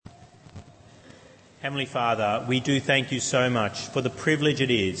Heavenly Father, we do thank you so much for the privilege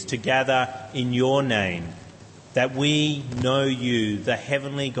it is to gather in your name, that we know you, the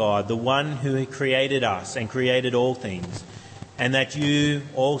heavenly God, the one who created us and created all things, and that you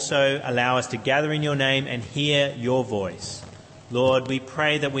also allow us to gather in your name and hear your voice. Lord, we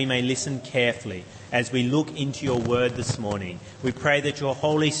pray that we may listen carefully as we look into your word this morning. We pray that your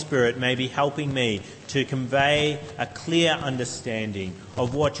Holy Spirit may be helping me to convey a clear understanding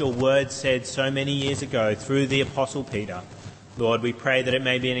of what your word said so many years ago through the Apostle Peter. Lord, we pray that it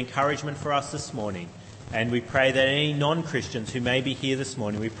may be an encouragement for us this morning. And we pray that any non-Christians who may be here this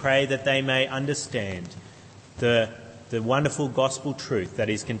morning, we pray that they may understand the wonderful gospel truth that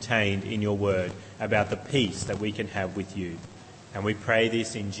is contained in your word about the peace that we can have with you. And we pray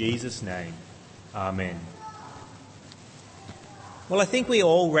this in Jesus' name. Amen. Well, I think we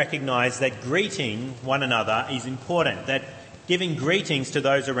all recognise that greeting one another is important, that giving greetings to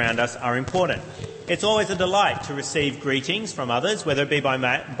those around us are important. It's always a delight to receive greetings from others, whether it be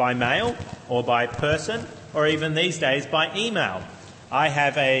by mail or by person, or even these days by email. I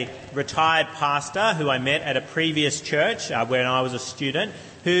have a retired pastor who I met at a previous church when I was a student,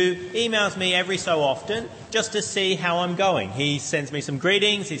 who emails me every so often just to see how I'm going. He sends me some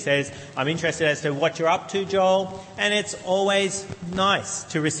greetings. He says, I'm interested as to what you're up to, Joel. And it's always nice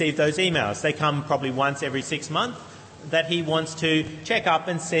to receive those emails. They come probably once every 6 months, that he wants to check up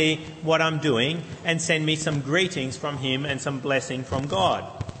and see what I'm doing and send me some greetings from him and some blessing from God.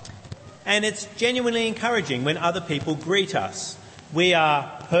 And it's genuinely encouraging when other people greet us. We are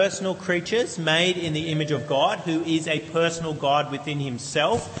personal creatures made in the image of God, who is a personal God within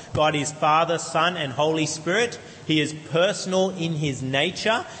himself. God is Father, Son, and Holy Spirit. He is personal in his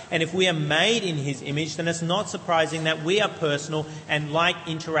nature. And if we are made in his image, then it's not surprising that we are personal and like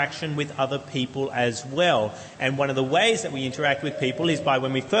interaction with other people as well. And one of the ways that we interact with people is by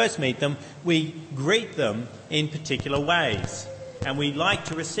when we first meet them, we greet them in particular ways. And we like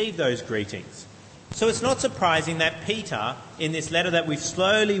to receive those greetings. So it's not surprising that Peter, in this letter that we've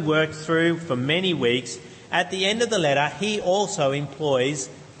slowly worked through for many weeks, at the end of the letter, he also employs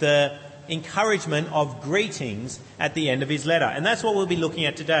the encouragement of greetings at the end of his letter. And that's what we'll be looking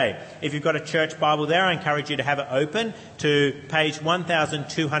at today. If you've got a church Bible there, I encourage you to have it open to page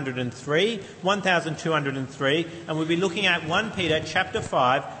 1203, and we'll be looking at 1 Peter chapter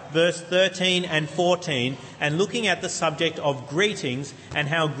 5, verse 13 and 14, and looking at the subject of greetings and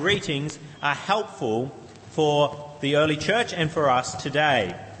how greetings are helpful for the early church and for us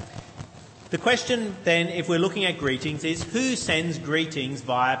today. The question then, if we're looking at greetings, is who sends greetings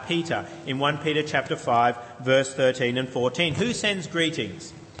via Peter in 1 Peter chapter 5, verse 13 and 14? Who sends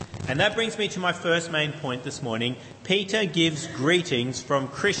greetings? And that brings me to my first main point this morning. Peter gives greetings from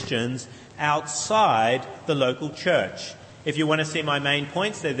Christians outside the local church. If you want to see my main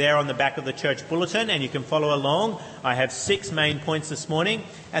points, they're there on the back of the church bulletin and you can follow along. I have 6 main points this morning.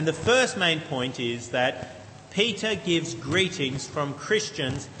 And the first main point is that Peter gives greetings from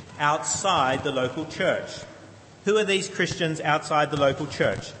Christians outside the local church. Who are these Christians outside the local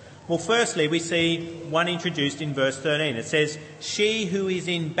church? Well, firstly, we see one introduced in verse 13. It says, "She who is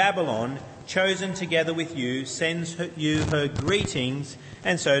in Babylon, chosen together with you, sends you her greetings,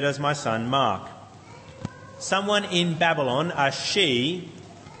 and so does my son Mark." Someone in Babylon, a she,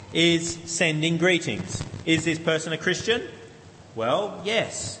 is sending greetings. Is this person a Christian? Well,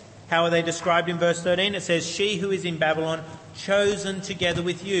 yes. How are they described in verse 13? It says, "She who is in Babylon, chosen together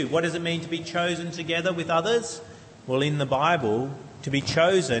with you." What does it mean to be chosen together with others? Well, in the Bible, to be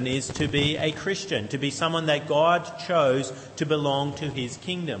chosen is to be a Christian, to be someone that God chose to belong to his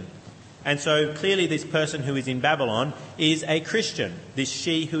kingdom. And so clearly this person who is in Babylon is a Christian. This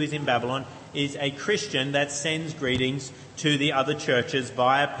she who is in Babylon is a Christian that sends greetings to the other churches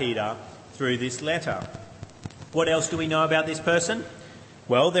via Peter through this letter. What else do we know about this person?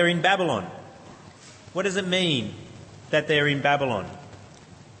 Well, they're in Babylon. What does it mean that they're in Babylon?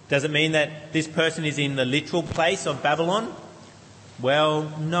 Does it mean that this person is in the literal place of Babylon?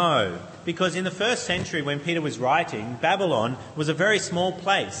 Well, no. Because in the first century when Peter was writing, Babylon was a very small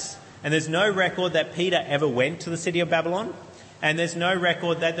place. And there's no record that Peter ever went to the city of Babylon. And there's no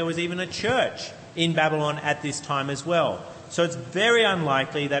record that there was even a church in Babylon at this time as well. So it's very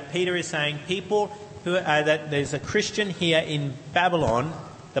unlikely that Peter is saying that there's a Christian here in Babylon,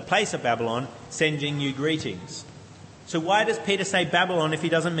 the place of Babylon, sending you greetings. So why does Peter say Babylon if he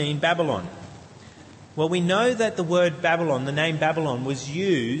doesn't mean Babylon? Well, we know that the word Babylon, the name Babylon, was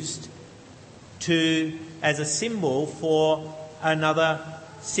used as a symbol for another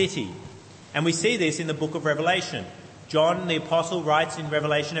city. And we see this in the book of Revelation. John the Apostle writes in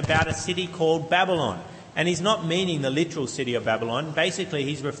Revelation about a city called Babylon. And he's not meaning the literal city of Babylon. Basically,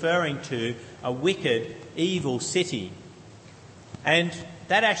 he's referring to a wicked, evil city. And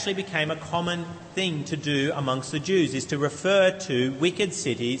that actually became a common thing to do amongst the Jews, is to refer to wicked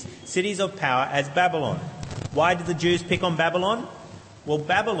cities, cities of power, as Babylon. Why did the Jews pick on Babylon? Well,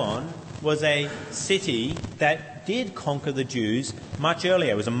 Babylon was a city that did conquer the Jews much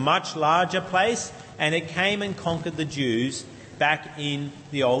earlier. It was a much larger place, and it came and conquered the Jews back in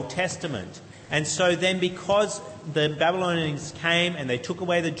the Old Testament. And so then, because the Babylonians came and they took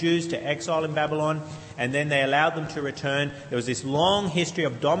away the Jews to exile in Babylon, and then they allowed them to return, there was this long history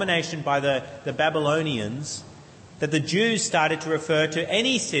of domination by the Babylonians, that the Jews started to refer to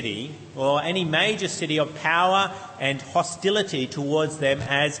any city or any major city of power and hostility towards them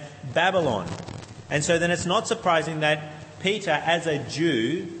as Babylon. And so then it's not surprising that Peter, as a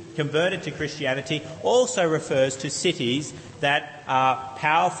Jew converted to Christianity, also refers to cities that are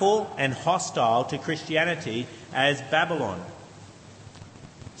powerful and hostile to Christianity as Babylon.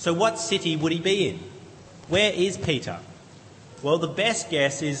 So what city would he be in? Where is Peter? Well, the best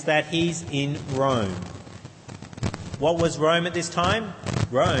guess is that he's in Rome. What was Rome at this time?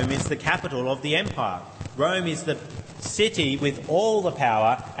 Rome is the capital of the empire. Rome is the city with all the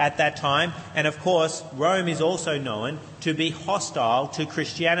power at that time. And of course, Rome is also known to be hostile to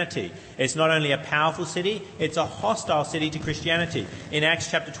Christianity. It's not only a powerful city, it's a hostile city to Christianity. In Acts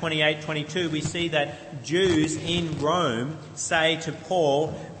chapter 28-22, we see that Jews in Rome say to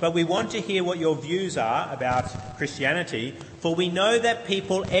Paul, "But we want to hear what your views are about Christianity, for we know that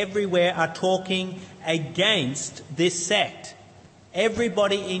people everywhere are talking against this sect."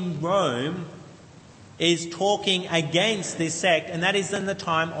 Everybody in Rome is talking against this sect, and that is in the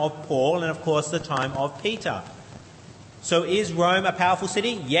time of Paul and, of course, the time of Peter. So is Rome a powerful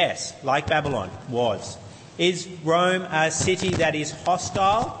city? Yes, like Babylon was. Is Rome a city that is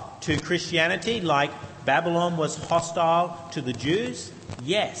hostile to Christianity, like Babylon was hostile to the Jews?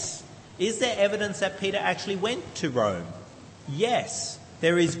 Yes. Is there evidence that Peter actually went to Rome? Yes.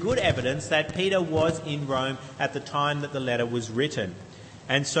 There is good evidence that Peter was in Rome at the time that the letter was written.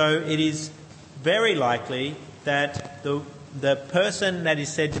 And so it is very likely that the person that is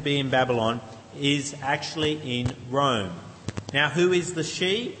said to be in Babylon is actually in Rome. Now, who is the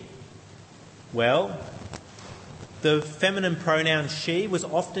she? Well, the feminine pronoun she was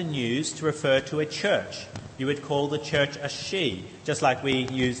often used to refer to a church. You would call the church a she, just like we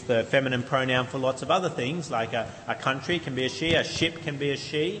use the feminine pronoun for lots of other things, like a country can be a she, a ship can be a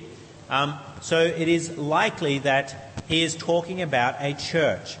she. So it is likely that he is talking about a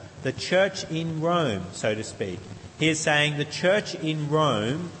church, the church in Rome, so to speak. He is saying the church in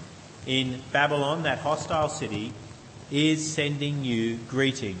Rome, in Babylon, that hostile city, is sending you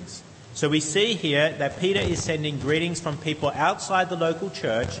greetings. So we see here that Peter is sending greetings from people outside the local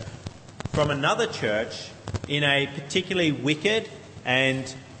church, from another church in a particularly wicked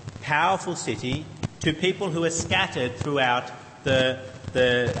and powerful city, to people who are scattered throughout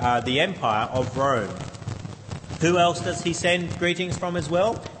the empire of Rome. Who else does he send greetings from as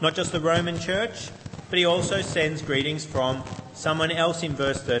well? Not just the Roman church, but he also sends greetings from someone else in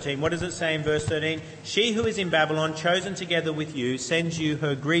verse 13. What does it say in verse 13? "She who is in Babylon, chosen together with you, sends you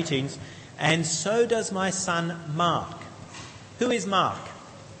her greetings, and so does my son Mark." Who is Mark?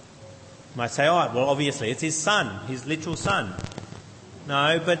 You might say, oh, well, obviously it's his son, his literal son.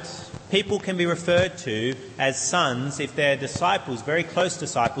 No, but people can be referred to as sons if they're disciples, very close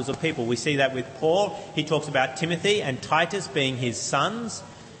disciples of people. We see that with Paul. He talks about Timothy and Titus being his sons.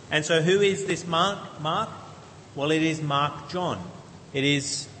 And so who is this Mark? Well, it is Mark John. It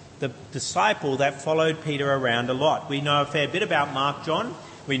is the disciple that followed Peter around a lot. We know a fair bit about Mark John.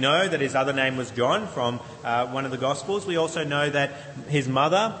 We know that his other name was John from one of the Gospels. We also know that his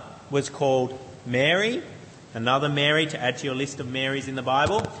mother was called Mary, another Mary to add to your list of Marys in the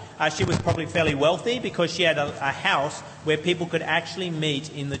Bible. She was probably fairly wealthy because she had a house where people could actually meet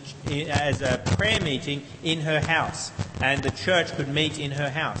as a prayer meeting in her house, and the church could meet in her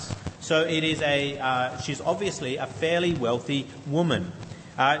house. So it is she's obviously a fairly wealthy woman.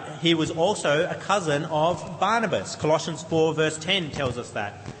 He was also a cousin of Barnabas. Colossians 4 verse 10 tells us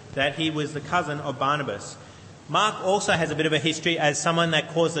that he was the cousin of Barnabas. Mark also has a bit of a history as someone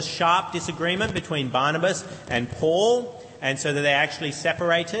that caused a sharp disagreement between Barnabas and Paul, and so that they actually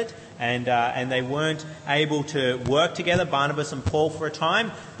separated and they weren't able to work together, Barnabas and Paul, for a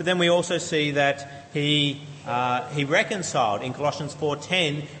time. But then we also see that he reconciled in Colossians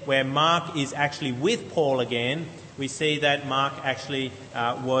 4:10, where Mark is actually with Paul again. We see that Mark actually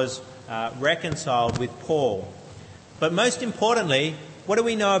was reconciled with Paul. But most importantly, what do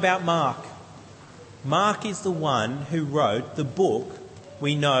we know about Mark? Mark is the one who wrote the book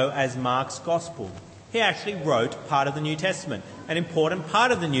we know as Mark's Gospel. He actually wrote part of the New Testament, an important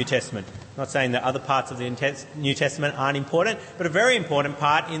part of the New Testament. I'm not saying that other parts of the New Testament aren't important, but a very important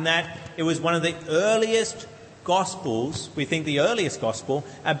part in that it was one of the earliest Gospels, we think the earliest Gospel,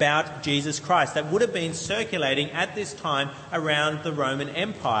 about Jesus Christ that would have been circulating at this time around the Roman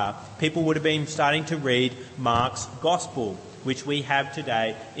Empire. People would have been starting to read Mark's Gospel, which we have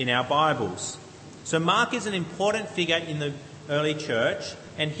today in our Bibles. So Mark is an important figure in the early church,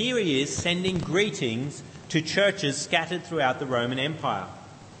 and here he is sending greetings to churches scattered throughout the Roman Empire.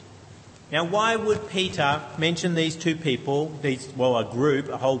 Now, why would Peter mention these two people, a group,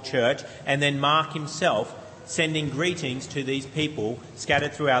 a whole church, and then Mark himself sending greetings to these people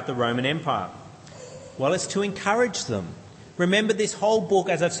scattered throughout the Roman Empire? Well, it's to encourage them. Remember, this whole book,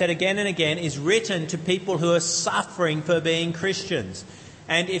 as I've said again and again, is written to people who are suffering for being Christians.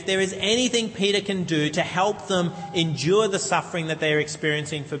 And if there is anything Peter can do to help them endure the suffering that they are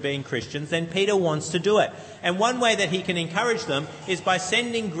experiencing for being Christians, then Peter wants to do it. And one way that he can encourage them is by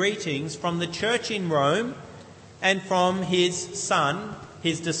sending greetings from the church in Rome and from his son,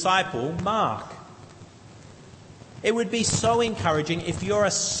 his disciple, Mark. It would be so encouraging if you're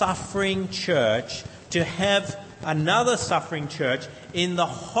a suffering church to have another suffering church in the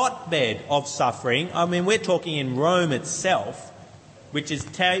hotbed of suffering. I mean, we're talking in Rome itself, which is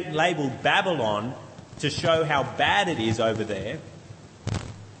labelled Babylon to show how bad it is over there.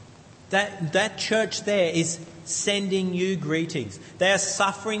 That church there is sending you greetings. They are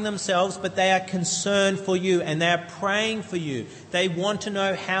suffering themselves, but they are concerned for you and they are praying for you. They want to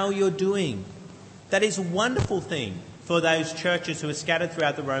know how you're doing. That is a wonderful thing for those churches who are scattered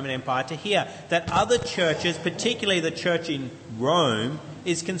throughout the Roman Empire to hear that other churches, particularly the church in Rome,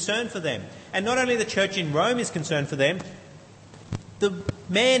 is concerned for them. And not only the church in Rome is concerned for them, the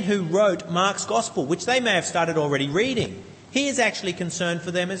man who wrote Mark's Gospel, which they may have started already reading, he is actually concerned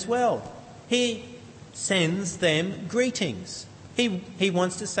for them as well. He sends them greetings. He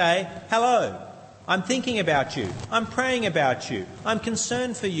wants to say, hello, I'm thinking about you. I'm praying about you. I'm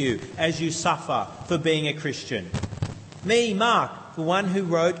concerned for you as you suffer for being a Christian. Me, Mark, the one who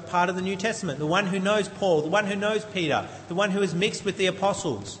wrote part of the New Testament, the one who knows Paul, the one who knows Peter, the one who is mixed with the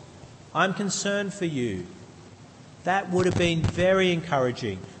apostles. I'm concerned for you. That would have been very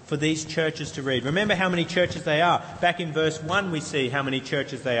encouraging for these churches to read. Remember how many churches they are. Back in verse 1 we see how many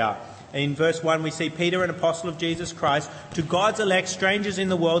churches they are. In verse 1 we see Peter, an apostle of Jesus Christ, to God's elect strangers in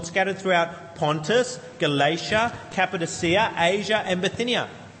the world scattered throughout Pontus, Galatia, Cappadocia, Asia and Bithynia.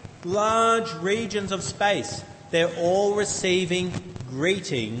 Large regions of space. They're all receiving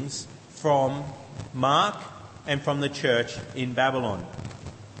greetings from Mark and from the church in Babylon.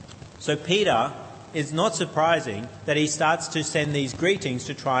 So Peter, it's not surprising that he starts to send these greetings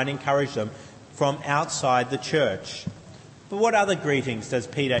to try and encourage them from outside the church. But what other greetings does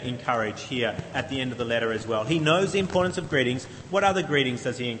Peter encourage here at the end of the letter as well? He knows the importance of greetings. What other greetings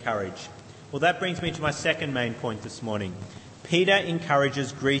does he encourage? Well, that brings me to my second main point this morning. Peter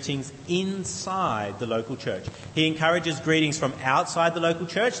encourages greetings inside the local church. He encourages greetings from outside the local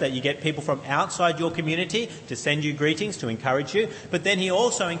church, that you get people from outside your community to send you greetings, to encourage you. But then he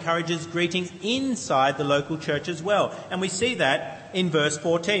also encourages greetings inside the local church as well. And we see that in verse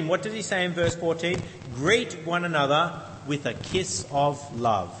 14. What does he say in verse 14? Greet one another with a kiss of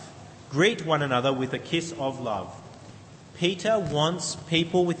love. Greet one another with a kiss of love. Peter wants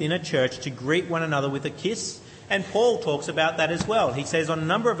people within a church to greet one another with a kiss. And Paul talks about that as well. He says on a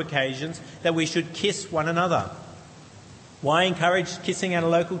number of occasions that we should kiss one another. Why encourage kissing at a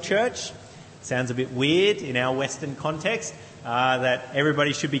local church? Sounds a bit weird in our Western context, that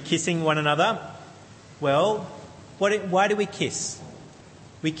everybody should be kissing one another. Well, why do we kiss?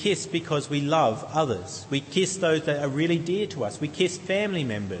 We kiss because we love others. We kiss those that are really dear to us. We kiss family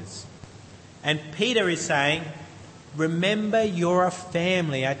members. And Peter is saying, remember you're a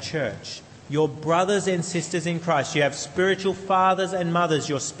family at church. Your brothers and sisters in Christ. You have spiritual fathers and mothers,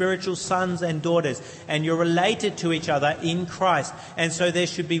 your spiritual sons and daughters, and you're related to each other in Christ. And so there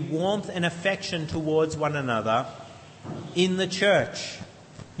should be warmth and affection towards one another in the church.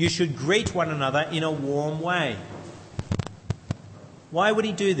 You should greet one another in a warm way. Why would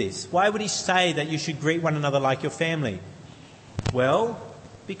he do this? Why would he say that you should greet one another like your family? Well,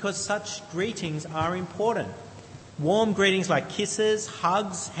 because such greetings are important. Warm greetings like kisses,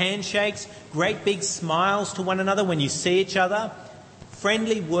 hugs, handshakes, great big smiles to one another when you see each other,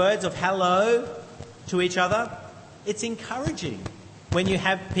 friendly words of hello to each other. It's encouraging when you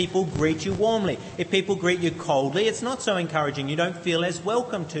have people greet you warmly. If people greet you coldly, it's not so encouraging. You don't feel as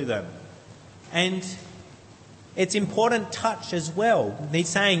welcome to them. And it's important touch as well. He's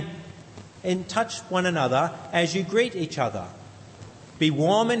saying, and touch one another as you greet each other. Be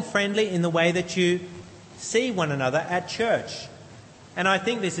warm and friendly in the way that you see one another at church. And I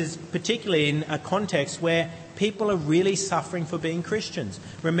think this is particularly in a context where people are really suffering for being Christians.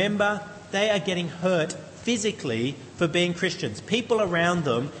 Remember, they are getting hurt physically for being Christians. People around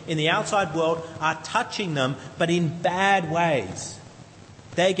them in the outside world are touching them, but in bad ways.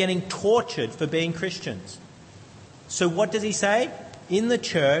 They're getting tortured for being Christians. So what does he say? In the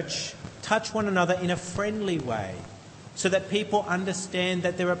church, touch one another in a friendly way, so that people understand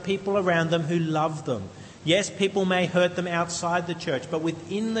that there are people around them who love them. Yes, people may hurt them outside the church, but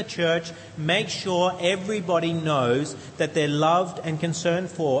within the church, make sure everybody knows that they're loved and concerned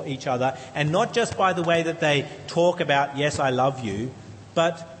for each other, and not just by the way that they talk about, yes, I love you,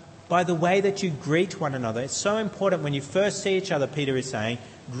 but by the way that you greet one another. It's so important when you first see each other, Peter is saying,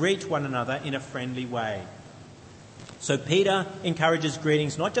 greet one another in a friendly way. So Peter encourages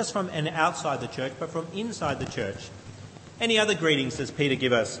greetings not just from an outside the church, but from inside the church. Any other greetings does Peter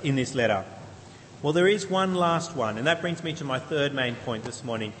give us in this letter? Well, there is one last one, and that brings me to my third main point this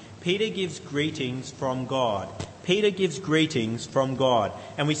morning. Peter gives greetings from God. Peter gives greetings from God.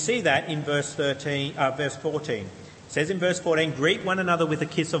 And we see that in verse 14. It says in verse 14, greet one another with a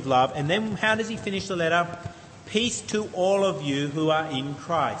kiss of love. And then how does he finish the letter? Peace to all of you who are in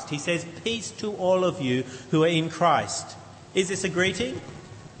Christ. He says, peace to all of you who are in Christ. Is this a greeting?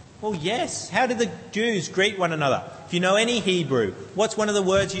 Well, yes. How did the Jews greet one another? If you know any Hebrew, what's one of the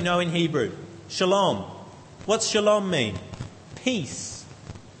words you know in Hebrew? Shalom. What's shalom mean? Peace.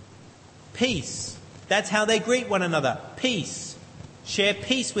 Peace. That's how they greet one another. Peace. Share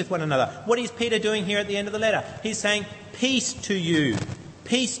peace with one another. What is Peter doing here at the end of the letter? He's saying, peace to you.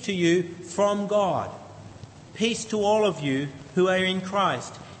 Peace to you from God. Peace to all of you who are in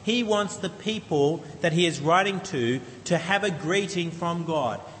Christ. He wants the people that he is writing to have a greeting from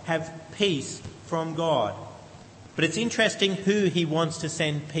God. Have peace from God. But it's interesting who he wants to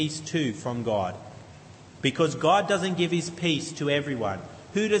send peace to from God. Because God doesn't give his peace to everyone.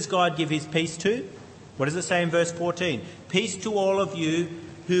 Who does God give his peace to? What does it say in verse 14? Peace to all of you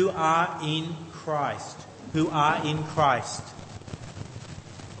who are in Christ. Who are in Christ.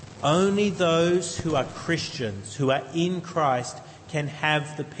 Only those who are Christians, who are in Christ, can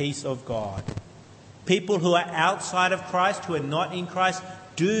have the peace of God. People who are outside of Christ, who are not in Christ,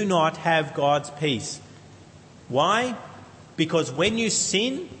 do not have God's peace. Why? Because when you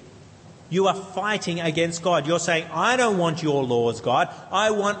sin, you are fighting against God. You're saying, I don't want your laws, God.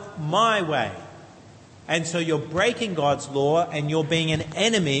 I want my way. And so you're breaking God's law and you're being an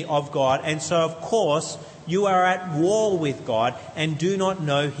enemy of God. And so, of course, you are at war with God and do not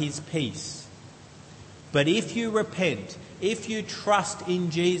know his peace. But if you repent, if you trust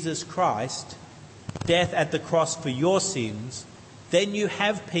in Jesus Christ, death at the cross for your sins, then you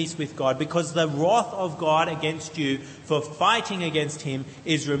have peace with God, because the wrath of God against you for fighting against him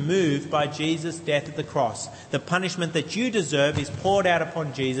is removed by Jesus' death at the cross. The punishment that you deserve is poured out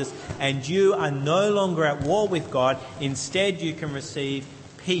upon Jesus, and you are no longer at war with God. Instead, you can receive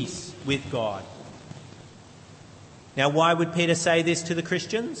peace with God. Now, why would Peter say this to the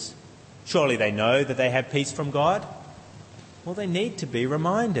Christians? Surely they know that they have peace from God. Well, they need to be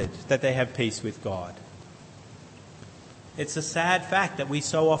reminded that they have peace with God. It's a sad fact that we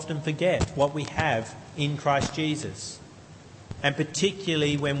so often forget what we have in Christ Jesus. And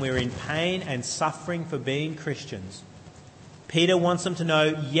particularly when we're in pain and suffering for being Christians. Peter wants them to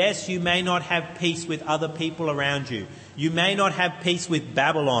know, yes, you may not have peace with other people around you. You may not have peace with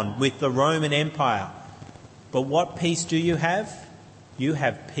Babylon, with the Roman Empire. But what peace do you have? You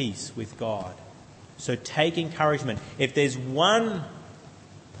have peace with God. So take encouragement. If there's one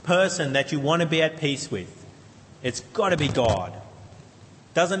person that you want to be at peace with, it's got to be God.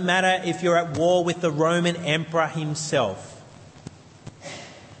 Doesn't matter if you're at war with the Roman emperor himself.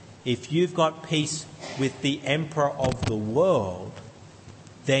 If you've got peace with the emperor of the world,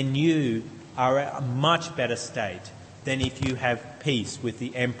 then you are at a much better state than if you have peace with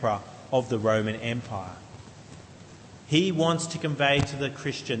the emperor of the Roman Empire. He wants to convey to the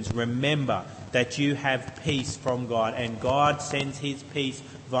Christians, remember that you have peace from God, and God sends his peace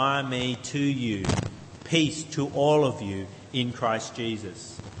via me to you. Peace to all of you in Christ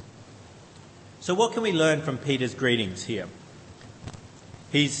Jesus. So what can we learn from Peter's greetings here?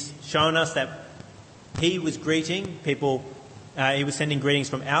 He's shown us that he was greeting people, he was sending greetings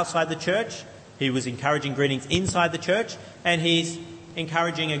from outside the church, he was encouraging greetings inside the church, and he's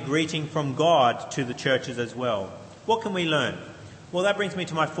encouraging a greeting from God to the churches as well. What can we learn? Well, that brings me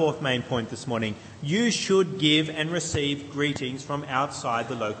to my fourth main point this morning. You should give and receive greetings from outside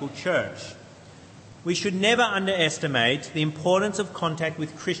the local church. We should never underestimate the importance of contact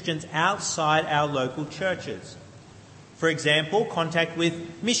with Christians outside our local churches. For example, contact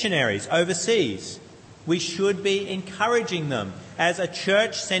with missionaries overseas. We should be encouraging them. As a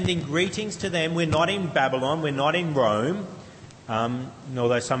church, sending greetings to them. We're not in Babylon, we're not in Rome.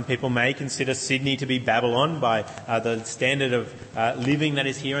 Although some people may consider Sydney to be Babylon by the standard of living that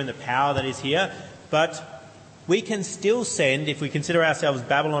is here and the power that is here. But we can still send, if we consider ourselves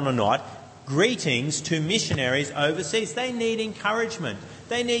Babylon or not, greetings to missionaries overseas. They need encouragement.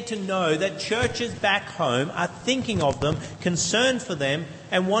 They need to know that churches back home are thinking of them, concerned for them,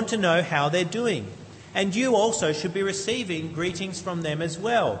 and want to know how they're doing. And you also should be receiving greetings from them as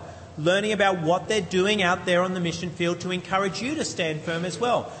well, learning about what they're doing out there on the mission field to encourage you to stand firm as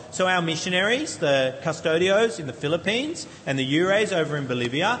well. So our missionaries, the custodios in the Philippines and the Eures over in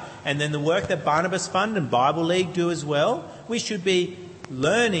Bolivia, and then the work that Barnabas Fund and Bible League do as well, we should be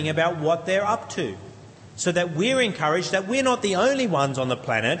learning about what they're up to so that we're encouraged that we're not the only ones on the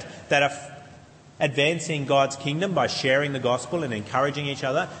planet that are advancing God's kingdom by sharing the gospel and encouraging each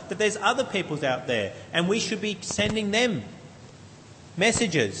other, that there's other peoples out there, and we should be sending them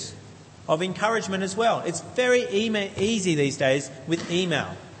messages of encouragement as well. It's very easy these days with email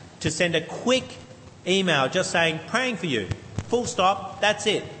to send a quick email just saying, praying for you, full stop, that's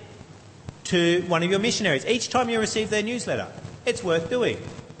it, to one of your missionaries each time you receive their newsletter. It's worth doing.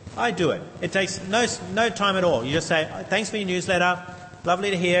 I do it. It takes no time at all. You just say, thanks for your newsletter,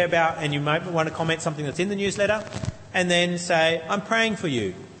 lovely to hear about, and you might want to comment something that's in the newsletter, and then say, I'm praying for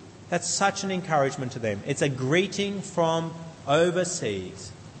you. That's such an encouragement to them. It's a greeting from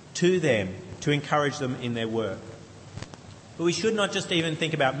overseas to them to encourage them in their work. But we should not just even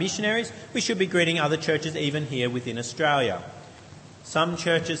think about missionaries. We should be greeting other churches even here within Australia. Some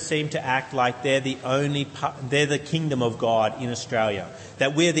churches seem to act like they're the kingdom of God in Australia,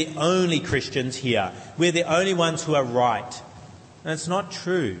 that we're the only Christians here. We're the only ones who are right. And it's not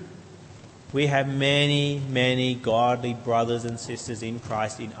true. We have many, many godly brothers and sisters in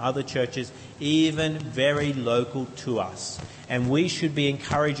Christ in other churches, even very local to us. And we should be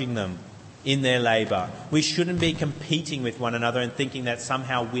encouraging them in their labour. We shouldn't be competing with one another and thinking that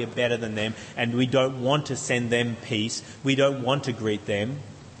somehow we're better than them and we don't want to send them peace. We don't want to greet them.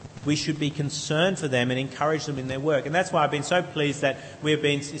 We should be concerned for them and encourage them in their work. And that's why I've been so pleased that we've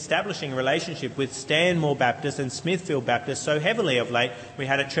been establishing a relationship with Stanmore Baptist and Smithfield Baptist so heavily of late. We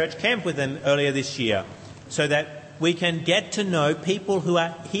had a church camp with them earlier this year so that we can get to know people who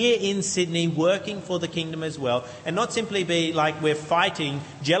are here in Sydney working for the kingdom as well, and not simply be like we're fighting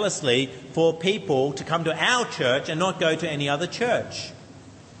jealously for people to come to our church and not go to any other church.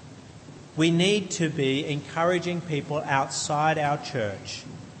 We need to be encouraging people outside our church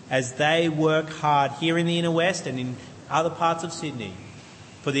as they work hard here in the inner west and in other parts of Sydney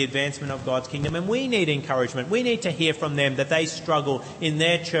for the advancement of God's kingdom. And we need encouragement. We need to hear from them that they struggle in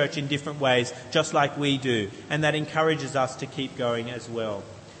their church in different ways, just like we do. And that encourages us to keep going as well.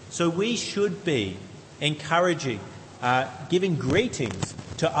 So we should be encouraging, giving greetings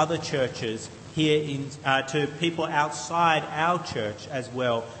to other churches here, to people outside our church as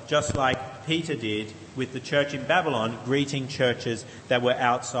well, just like Peter did with the church in Babylon, greeting churches that were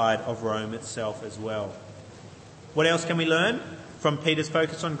outside of Rome itself as well. What else can we learn from Peter's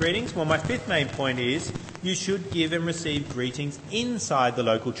focus on greetings? Well, my fifth main point is you should give and receive greetings inside the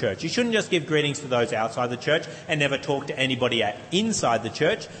local church. You shouldn't just give greetings to those outside the church and never talk to anybody inside the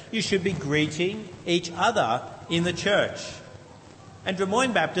church. You should be greeting each other in the church. And Des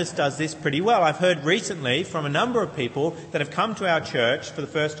Moines Baptist does this pretty well. I've heard recently from a number of people that have come to our church for the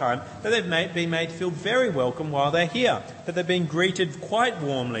first time that they've been made to feel very welcome while they're here, that they've been greeted quite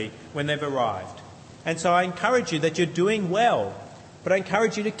warmly when they've arrived. And so I encourage you that you're doing well, but I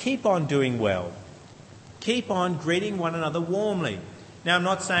encourage you to keep on doing well. Keep on greeting one another warmly. Now, I'm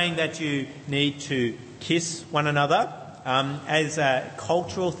not saying that you need to kiss one another as a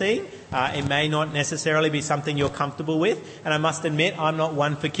cultural thing. It may not necessarily be something you're comfortable with. And I must admit, I'm not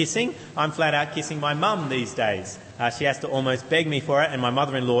one for kissing. I'm flat out kissing my mum these days. She has to almost beg me for it, and my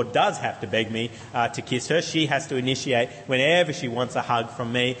mother-in-law does have to beg me to kiss her. She has to initiate whenever she wants a hug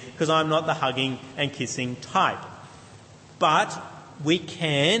from me, because I'm not the hugging and kissing type. But we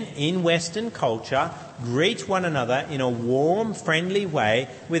can, in Western culture, greet one another in a warm, friendly way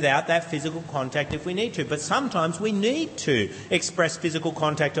without that physical contact if we need to. But sometimes we need to express physical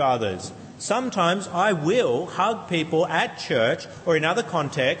contact to others. Sometimes I will hug people at church or in other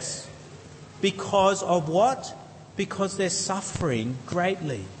contexts because of what? Because they're suffering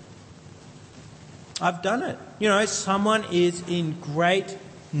greatly. I've done it. You know, someone is in great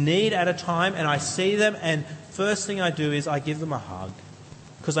need at a time and I see them, and first thing I do is I give them a hug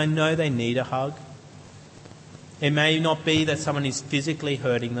because I know they need a hug. It may not be that someone is physically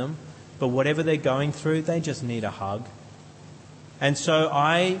hurting them, but whatever they're going through, they just need a hug. And so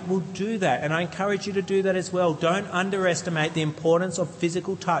I will do that, and I encourage you to do that as well. Don't underestimate the importance of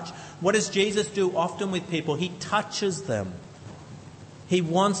physical touch. What does Jesus do often with people? He touches them. He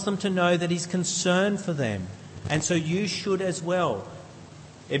wants them to know that he's concerned for them. And so you should as well.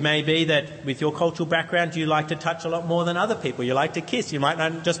 It may be that with your cultural background, you like to touch a lot more than other people. You like to kiss. You might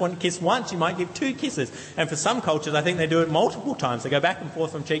not just want to kiss once. You might give 2 kisses. And for some cultures, I think they do it multiple times. They go back and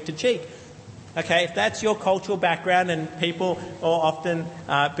forth from cheek to cheek. Okay, if that's your cultural background, and people will often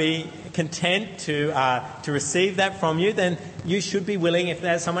be content to receive that from you, then you should be willing, if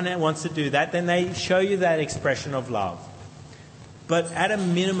there's someone that wants to do that, then they show you that expression of love. But at a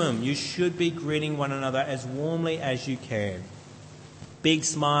minimum, you should be greeting one another as warmly as you can. Big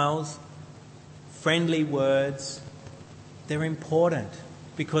smiles, friendly words, they're important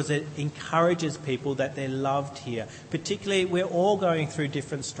because it encourages people that they're loved here. Particularly, we're all going through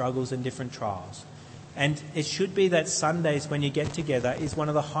different struggles and different trials. And it should be that Sundays when you get together is one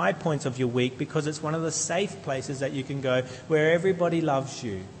of the high points of your week, because it's one of the safe places that you can go where everybody loves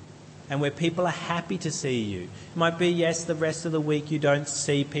you and where people are happy to see you. It might be, yes, the rest of the week you don't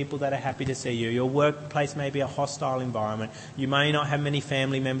see people that are happy to see you. Your workplace may be a hostile environment. You may not have many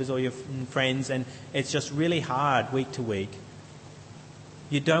family members or your friends, and it's just really hard week to week.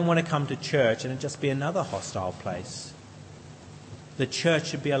 You don't want to come to church and it just be another hostile place. The church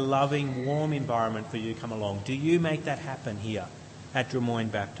should be a loving, warm environment for you to come along. Do you make that happen here at Des Moines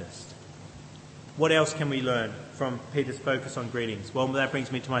Baptist? What else can we learn from Peter's focus on greetings? Well, that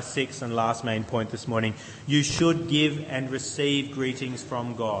brings me to my 6th and last main point this morning. You should give and receive greetings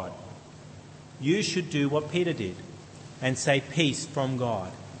from God. You should do what Peter did and say peace from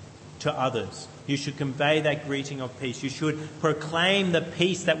God to others. You should convey that greeting of peace. You should proclaim the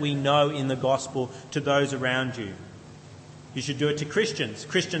peace that we know in the gospel to those around you. You should do it to Christians.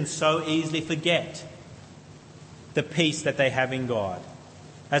 Christians so easily forget the peace that they have in God.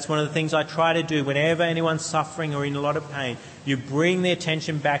 That's one of the things I try to do whenever anyone's suffering or in a lot of pain. You bring the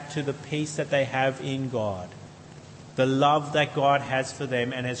attention back to the peace that they have in God. The love that God has for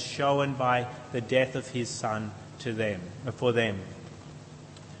them and has shown by the death of his Son to them, for them.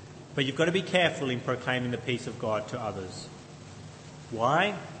 But you've got to be careful in proclaiming the peace of God to others.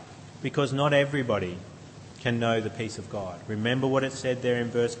 Why? Because not everybody can know the peace of God. Remember what it said there in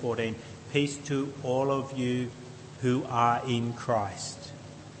verse 14. Peace to all of you who are in Christ.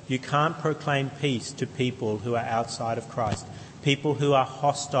 You can't proclaim peace to people who are outside of Christ. People who are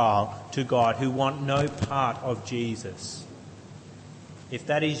hostile to God, who want no part of Jesus. If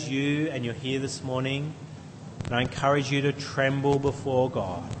that is you and you're here this morning, then I encourage you to tremble before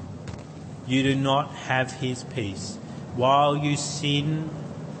God. You do not have his peace. While you sin,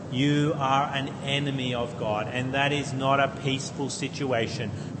 you are an enemy of God, and that is not a peaceful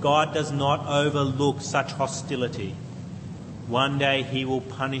situation. God does not overlook such hostility. One day he will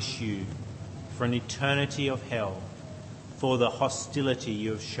punish you for an eternity of hell for the hostility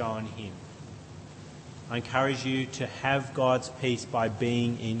you have shown him. I encourage you to have God's peace by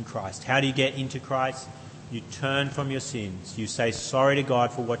being in Christ. How do you get into Christ? You turn from your sins. You say sorry to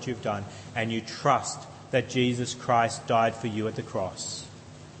God for what you've done, and you trust that Jesus Christ died for you at the cross.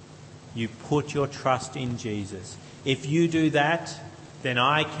 You put your trust in Jesus. If you do that, then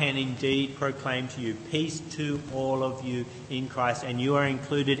I can indeed proclaim to you peace to all of you in Christ, and you are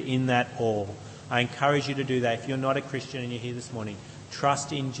included in that all. I encourage you to do that. If you're not a Christian and you're here this morning,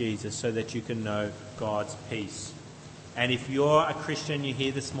 trust in Jesus so that you can know God's peace. And if you're a Christian and you're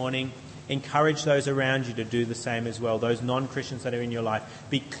here this morning, encourage those around you to do the same as well. Those non-Christians that are in your life,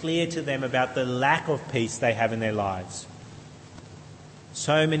 be clear to them about the lack of peace they have in their lives.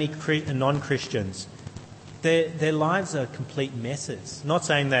 So many non-Christians, their lives are complete messes. Not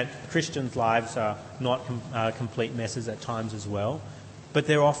saying that Christians' lives are not complete messes at times as well, but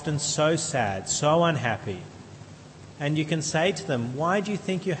they're often so sad, so unhappy. And you can say to them, why do you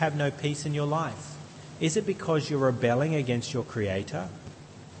think you have no peace in your life? Is it because you're rebelling against your Creator?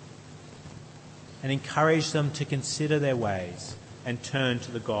 And encourage them to consider their ways and turn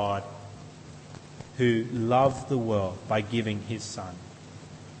to the God who loved the world by giving his Son.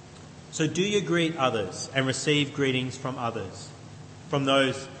 So do you greet others and receive greetings from others? From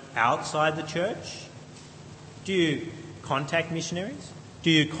those outside the church? Do you contact missionaries?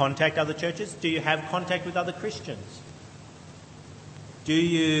 Do you contact other churches? Do you have contact with other Christians? Do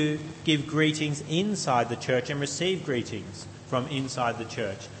you give greetings inside the church and receive greetings from inside the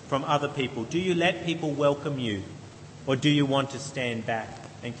church, from other people? Do you let people welcome you? Or do you want to stand back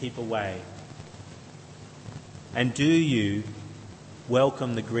and keep away? And do you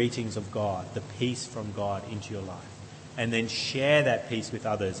welcome the greetings of God, the peace from God into your life? And then share that peace with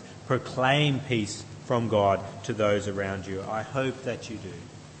others. Proclaim peace from God to those around you. I hope that you do.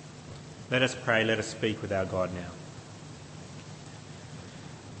 Let us pray, let us speak with our God now.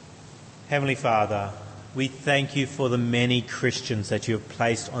 Heavenly Father, we thank you for the many Christians that you have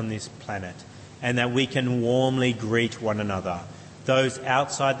placed on this planet, and that we can warmly greet one another, those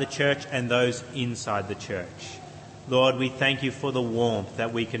outside the church and those inside the church. Lord, we thank you for the warmth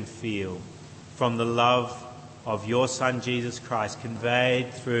that we can feel from the love of your Son Jesus Christ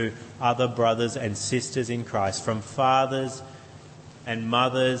conveyed through other brothers and sisters in Christ, from fathers and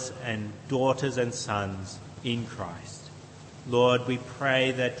mothers and daughters and sons in Christ. Lord, we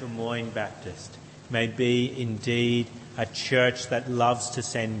pray that Des Moines Baptist may be indeed a church that loves to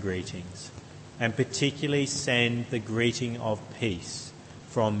send greetings, and particularly send the greeting of peace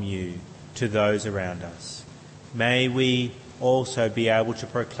from you to those around us. May we also be able to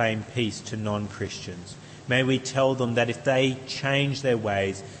proclaim peace to non-Christians. May we tell them that if they change their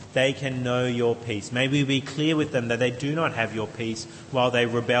ways, they can know your peace. May we be clear with them that they do not have your peace while they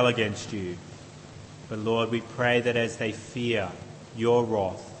rebel against you. But Lord, we pray that as they fear your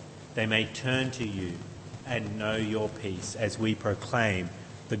wrath, they may turn to you and know your peace as we proclaim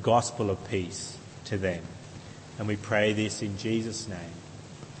the gospel of peace to them. And we pray this in Jesus' name.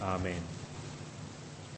 Amen.